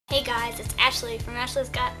Hey guys, it's Ashley from Ashley's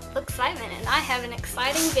Got Bookcitement, and I have an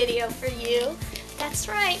exciting video for you. That's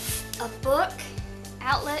right, a book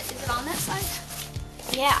outlet. Is it on that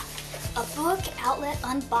side? Yeah, a book outlet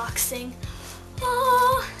unboxing.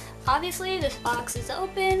 Oh, obviously this box is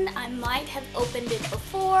open. I might have opened it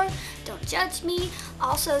before. Don't judge me.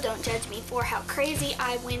 Also, don't judge me for how crazy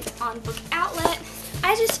I went on Book Outlet.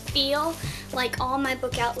 I just feel like all my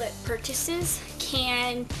Book Outlet purchases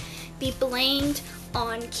can be blamed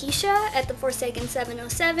on Keisha at the Forsaken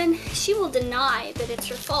 707. She will deny that it's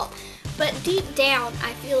her fault, but deep down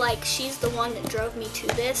I feel like she's the one that drove me to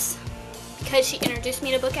this, because she introduced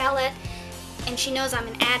me to Book Outlet and she knows I'm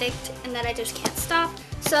an addict and that I just can't stop.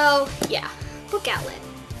 So yeah, Book Outlet,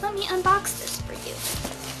 let me unbox this for you.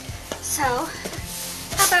 So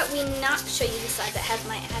how about we not show you the side that has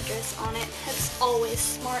my address on it? That's always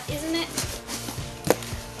smart, isn't it?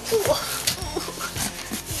 Ooh.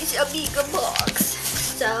 It's a big box.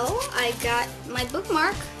 So I got my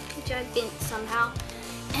bookmark, which I bent somehow,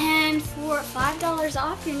 and for $5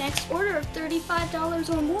 off your next order of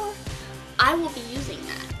 $35 or more, I will be using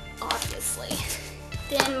that, obviously.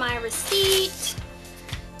 Then my receipt,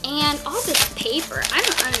 and all this paper. I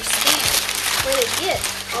don't understand where they get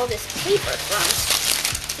all this paper from.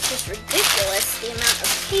 It's just ridiculous, the amount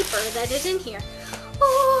of paper that is in here.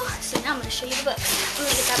 Oh, so now I'm going to show you the books. I'm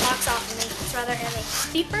going to get that box off of me. It's rather heavy.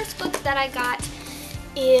 The first book that I got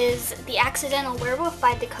is The Accidental Werewolf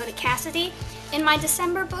by Dakota Cassidy. In my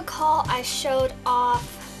December book haul, I showed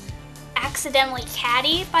off Accidentally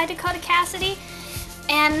Catty by Dakota Cassidy.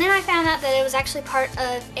 And then I found out that it was actually part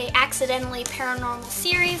of a Accidentally Paranormal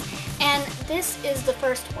series. And this is the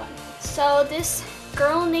first one. So this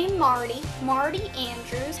girl named Marty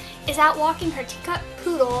Andrews, is out walking her teacup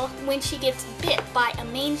poodle when she gets bit by a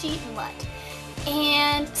mangy mutt.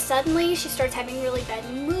 And suddenly she starts having really bad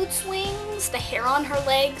mood swings. The hair on her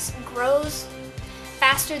legs grows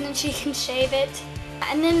faster than she can shave it.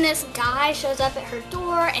 And then this guy shows up at her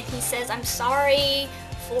door and he says, "I'm sorry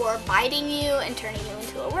for biting you and turning you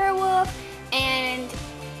into a werewolf." And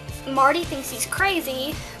Marty thinks he's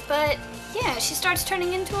crazy, but yeah, she starts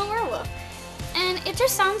turning into a werewolf. And it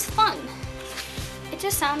just sounds fun. It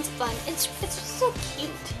just sounds fun. It's just so cute.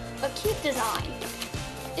 A cute design.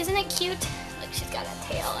 Isn't it cute? Like, she's got a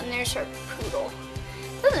tail and there's her poodle.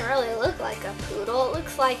 It doesn't really look like a poodle. It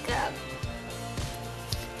looks like a,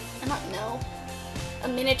 I don't know, a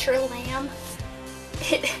miniature lamb.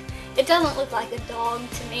 It doesn't look like a dog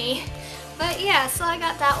to me. But yeah, so I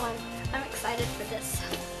got that one. I'm excited for this.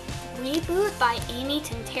 Reboot by Amy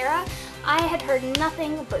Tintera. I had heard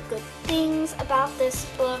nothing but good things about this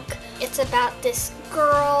book. It's about this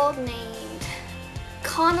girl named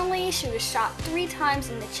Connolly. She was shot 3 times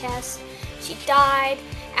in the chest. She died.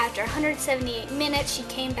 After 178 minutes, she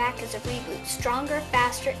came back as a reboot. Stronger,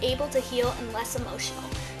 faster, able to heal, and less emotional.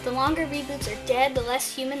 The longer reboots are dead, the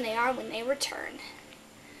less human they are when they return.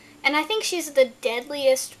 And I think she's the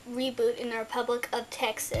deadliest reboot in the Republic of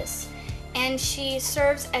Texas. And she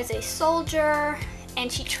serves as a soldier, and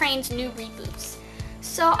she trains new reboots.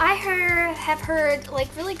 So I have heard like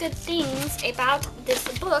really good things about this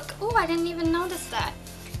book. Oh, I didn't even notice that.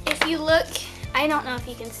 If you look, I don't know if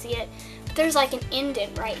you can see it, but there's like an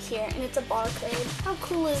indent right here, and it's a barcode. How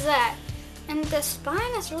cool is that? And the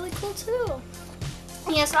spine is really cool too.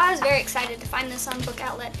 Yeah, so I was very excited to find this on Book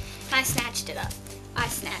Outlet, and I snatched it up.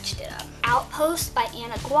 Outpost by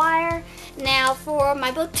Anna Guire. Now for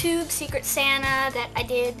my booktube Secret Santa that I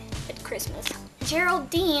did at Christmas,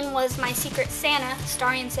 Geraldine was my Secret Santa,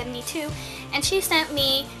 starring in 72, and she sent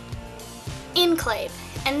me Enclave.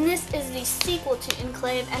 And this is the sequel to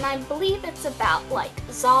Enclave, and I believe it's about like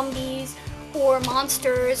zombies or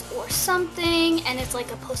monsters or something, and it's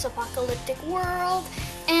like a post-apocalyptic world.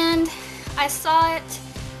 And I saw it,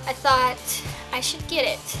 I thought I should get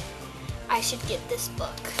it. I should get this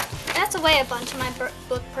book. That's the way a bunch of my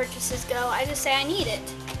book purchases go. I just say I need it.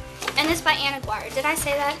 And it's by Anna Guire. Did I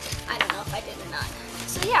say that? I don't know if I did or not.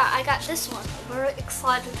 So yeah, I got this one. I'm very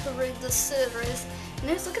excited to read the series. And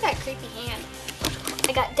look at that creepy hand.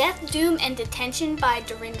 I got Death, Doom, and Detention by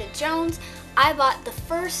Dorinda Jones. I bought the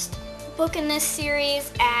first book in this series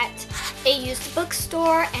at a used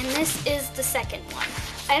bookstore, and this is the second one.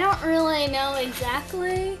 I don't really know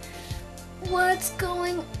exactly what's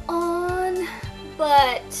going on,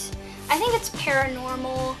 but I think it's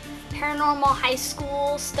paranormal high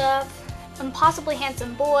school stuff, and possibly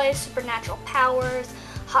handsome boys, supernatural powers,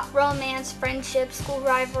 hot romance, friendship, school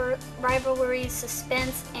rivalries,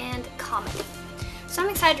 suspense, and comedy. So I'm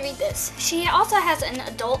excited to read this. She also has an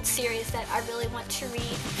adult series that I really want to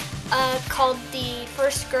read called The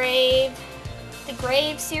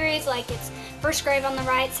Grave series. Like, it's First grade on the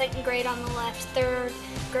right, second grade on the left, third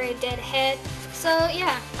grade dead ahead. So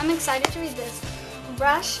yeah, I'm excited to read this.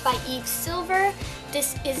 Rush by Eve Silver.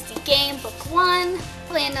 This is the game, book 1.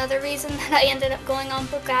 Probably another reason that I ended up going on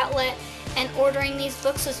Bookoutlet and ordering these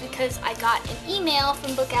books was because I got an email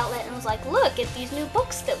from Bookoutlet and was like, look at these new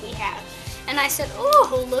books that we have. And I said,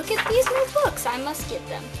 oh, look at these new books, I must get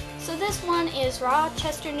them. So this one is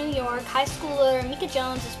Rochester, New York. High schooler Mika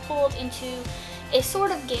Jones is pulled into a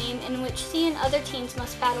sort of game in which she and other teens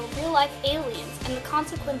must battle real-life aliens, and the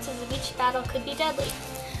consequences of each battle could be deadly.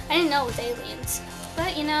 I didn't know it was aliens,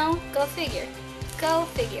 but you know, go figure. Go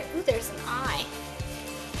figure. Ooh, there's an eye.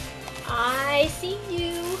 I see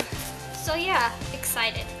you. So yeah,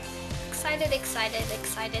 excited. Excited, excited,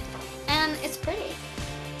 excited. And it's pretty.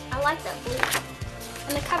 I like that blue.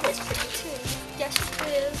 And the cover is pretty too. Yes,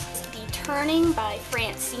 it is. The Turning by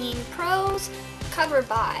Francine Prose. Cover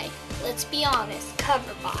by, let's be honest,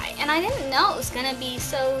 cover by. And I didn't know it was gonna be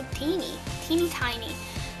so teeny tiny.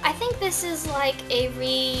 I think this is like a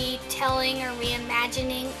retelling or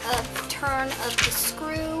reimagining of Turn of the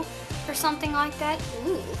Screw or something like that.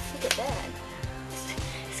 Ooh, look at that.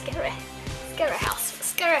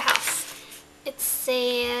 Scare house. It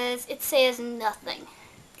says nothing.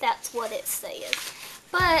 That's what it says.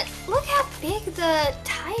 But look how big the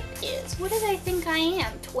type is. What do they think I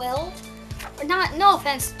am, 12? Or not, no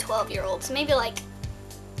offense to 12-year-olds, maybe like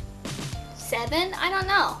 7? I don't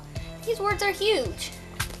know. These words are huge.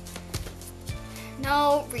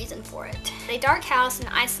 No reason for it. A dark house, an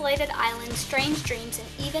isolated island, strange dreams,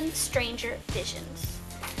 and even stranger visions.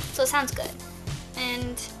 So it sounds good.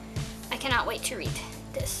 And I cannot wait to read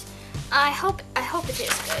this. I hope it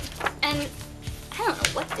is good. And I don't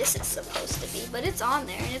know what this is supposed to be, but it's on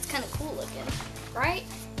there and it's kind of cool looking, right?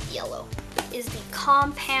 Yellow is the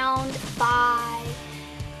Compound by,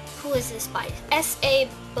 who is this by? S.A.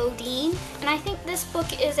 Bodine. And I think this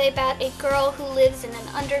book is about a girl who lives in an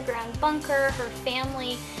underground bunker. Her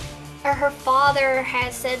family, or her father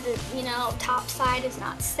has said that, you know, topside is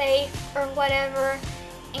not safe or whatever.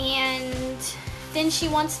 And then she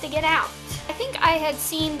wants to get out. I think I had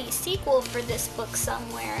seen the sequel for this book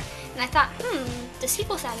somewhere. And I thought, the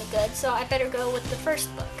sequel sounded good, so I better go with the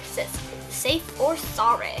first book. It says, Safe or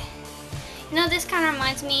Sorry. You know, this kind of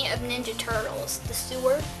reminds me of Ninja Turtles, the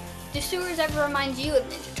sewer. Do sewers ever remind you of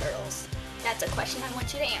Ninja Turtles? That's a question I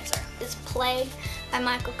want you to answer. This is Plague by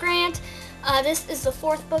Michael Grant. This is the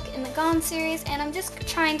 4th book in the Gone series, and I'm just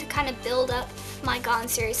trying to kind of build up my Gone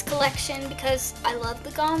series collection because I love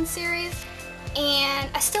the Gone series. And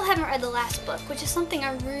I still haven't read the last book, which is something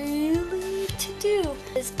I really need to do.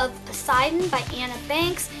 Is of Poseidon by Anna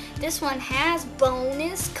Banks. This one has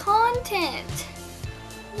bonus content.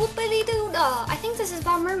 Whoopity-doo-dah. I think this is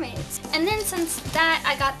about mermaids. And then since that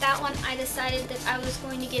I got that one, I decided that I was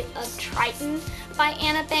going to get Of Triton by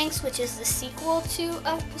Anna Banks, which is the sequel to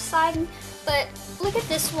Of Poseidon. But look at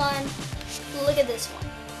this one. Look at this one.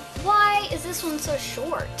 Why is this one so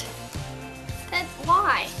short?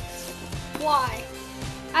 Why? Why?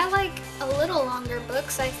 I like a little longer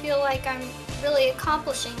books. I feel like I'm really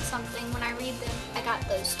accomplishing something when I read them. I got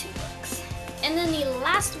those 2 books. And then the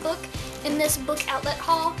last book in this Bookoutlet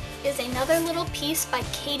haul is another little piece by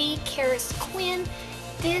Katie Karras Quinn.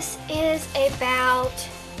 This is about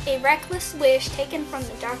a reckless wish taken from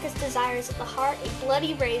the darkest desires of the heart, a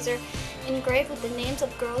bloody razor engraved with the names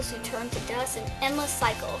of girls who turn to dust, an endless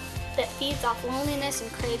cycle that feeds off loneliness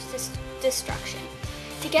and craves destruction.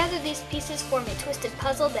 Together, these pieces form a twisted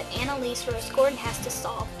puzzle that Annalise Rose Gordon has to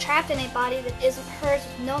solve. Trapped in a body that isn't hers,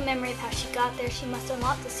 with no memory of how she got there, she must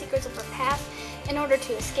unlock the secrets of her past in order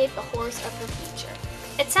to escape the horrors of her future.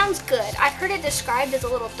 It sounds good. I've heard it described as a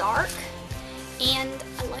little dark, and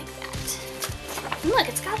I like that. And look,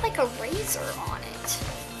 it's got like a razor on it.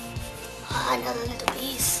 Another little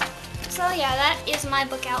piece. So yeah, that is my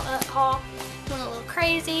Bookoutlet haul. Went a little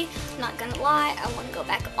crazy, I'm not gonna lie, I want to go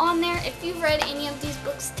back on there. If you've read any of these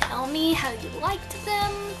books, tell me how you liked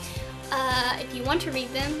them. If you want to read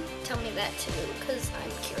them, tell me that too, because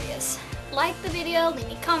I'm curious. Like the video, leave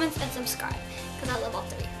me comments, and subscribe, because I love all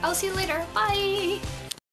 3. I'll see you later, bye!